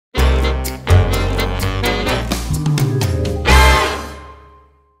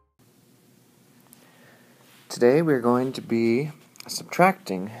today we're going to be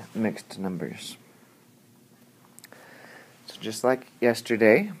subtracting mixed numbers. So just like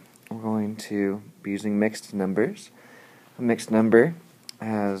yesterday, we're going to be using mixed numbers. A mixed number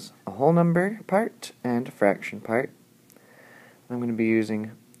has a whole number part and a fraction part. I'm going to be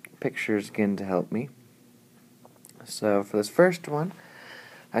using pictures again to help me. So for this first one,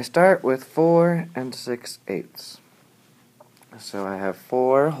 I start with 4 6/8. So I have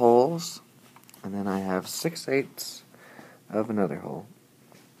 4 wholes, and then I have 6/8 of another whole.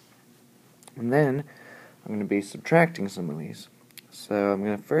 And then I'm going to be subtracting some of these. So I'm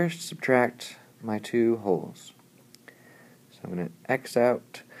going to first subtract my 2 wholes. So I'm going to X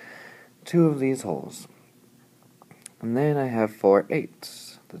out 2 of these wholes. And then I have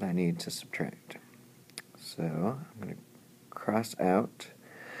 4/8 that I need to subtract. So I'm going to cross out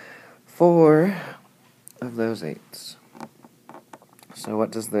 4 of those 8s. So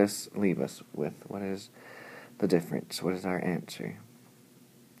what does this leave us with? What is the difference? What is our answer?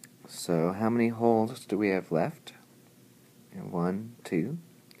 So how many wholes do we have left? 1, 2.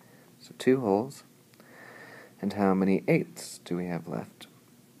 So 2 wholes. And how many 8s do we have left?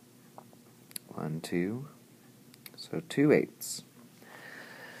 1, 2. So 2 8s.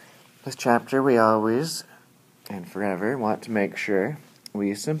 This chapter we always and forever want to make sure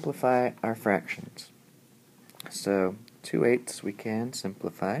we simplify our fractions. So 2 8s we can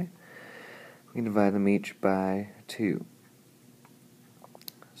simplify. We can divide them each by 2.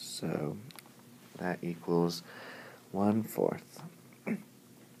 So that equals 1/4.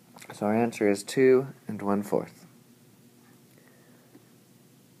 So our answer is 2 1/4.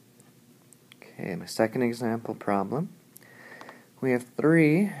 Okay, my second example problem. We have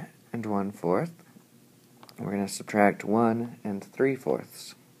 3 1/4. We're going to subtract 1 3/4.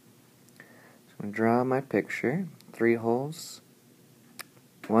 So I'm going to draw my picture. 3 wholes,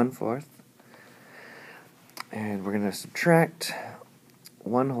 1/4. And we're going to subtract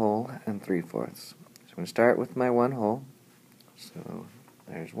 1 whole and 3/4. So I'm going to start with my 1 whole. So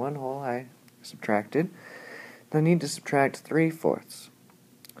there's 1 whole I subtracted. Then I need to subtract 3/4.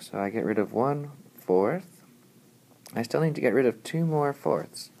 So I get rid of 1/4. I still need to get rid of 2 more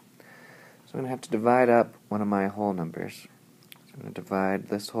fourths. So I'm going to have to divide up one of my whole numbers. So I'm going to divide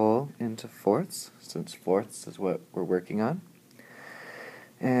this whole into fourths, since fourths is what we're working on.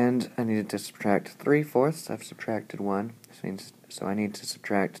 And I needed to subtract 3/4. I've subtracted 1, so I need to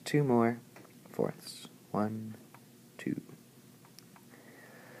subtract 2 more fourths. 1, 2.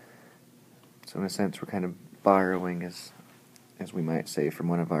 So in a sense, we're kind of borrowing, as we might say, from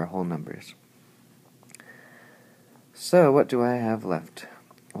one of our whole numbers. So what do I have left?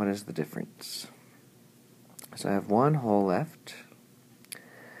 What is the difference? So I have 1 whole left.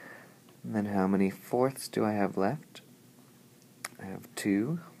 And then how many fourths do I have left? I have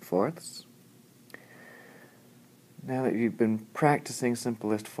 2 fourths. Now that you've been practicing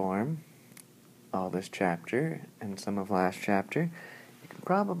simplest form all this chapter and some of last chapter, you can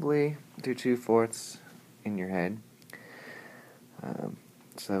probably do 2 fourths in your head.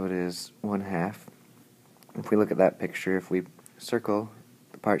 So it is 1/2. If we look at that picture, if we circle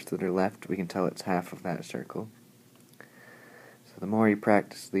the parts that are left, we can tell it's half of that circle. So the more you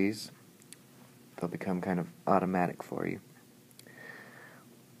practice these, they'll become kind of automatic for you.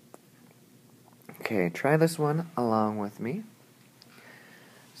 Okay, try this one along with me.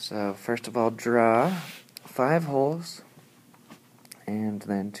 So first of all, draw 5 wholes and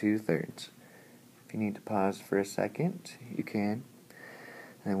then 2/3. If you need to pause for a second, you can.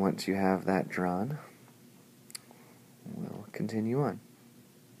 And once you have that drawn, we'll continue on.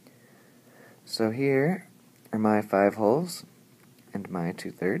 So here are my 5 wholes and my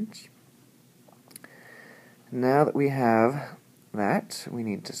 2/3. Now that we have that, we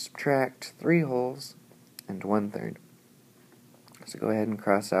need to subtract 3 wholes and 1/3. So go ahead and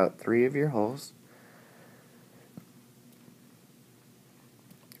cross out 3 of your wholes.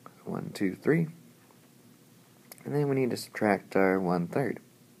 1, 2, 3. And then we need to subtract our 1/3.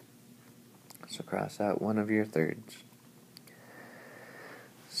 So cross out 1 of your thirds.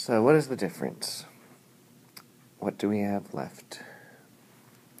 So what is the difference? What do we have left?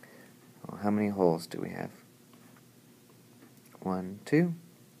 Well, how many wholes do we have? 1, 2.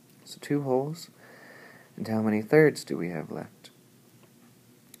 So 2 wholes. And how many thirds do we have left?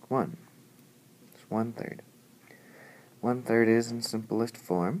 1. It's 1/3. 1/3 is in simplest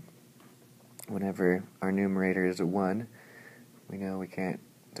form. Whenever our numerator is a 1, we know we can't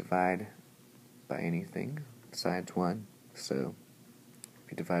divide by anything besides 1. So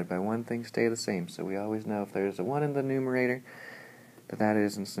if you divide by 1, things stay the same. So we always know if there's a 1 in the numerator, that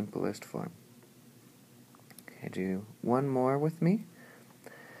is in simplest form. Okay, do one more with me.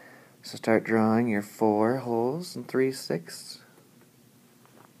 So start drawing your 4 holes and 3/6.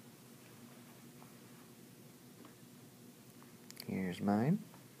 Here's mine.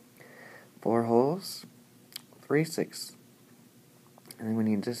 4 holes, 3/6. And then we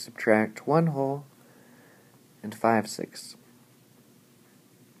need to subtract 1 hole and 5/6.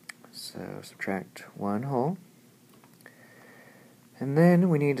 So subtract 1 hole. And then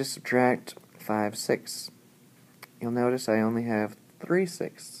we need to subtract 5/6. You'll notice I only have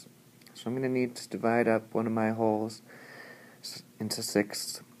 3/6. So I'm going to need to divide up one of my holes into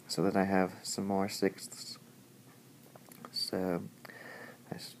 6 so that I have some more sixths. So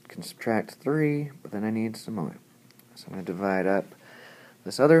I can subtract 3, but then I need some more. So I'm going to divide up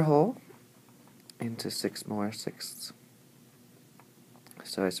this other hole into 6 more sixths.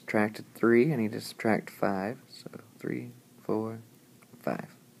 So I subtracted 3, I need to subtract 5. So 3, 4,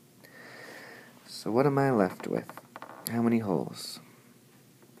 5. So what am I left with? How many holes?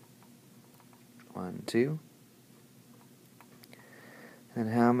 1, 2. And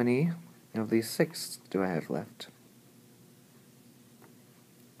how many of these sixths do I have left?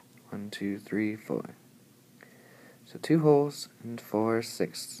 1, 2, 3, 4. So 2 holes and 4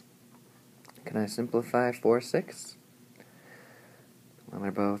 sixths. Can I simplify 4 sixths? Well,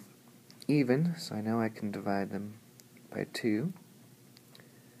 they're both even, so I know I can divide them by 2.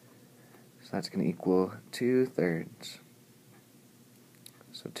 So that's going to equal 2/3.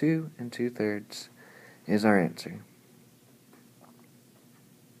 So 2 2/3 is our answer.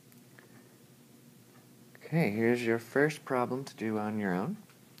 Okay, here's your first problem to do on your own.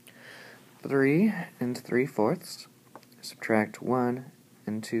 3 3/4. Subtract 1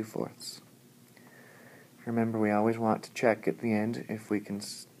 2/4. Remember, we always want to check at the end if we can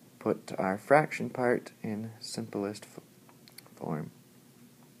put our fraction part in simplest form.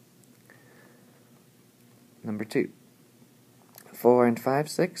 Number 2. 4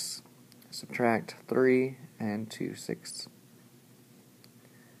 5/6. Subtract 3 2/6.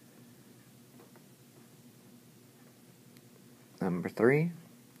 Number 3.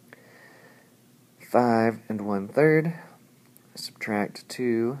 5 1/3. Subtract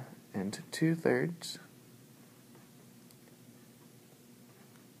 2 2/3.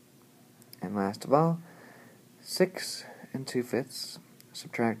 And last of all, 6 2/5.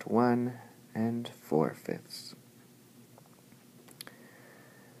 Subtract 1 4/5.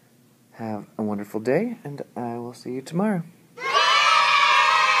 Have a wonderful day, and I will see you tomorrow.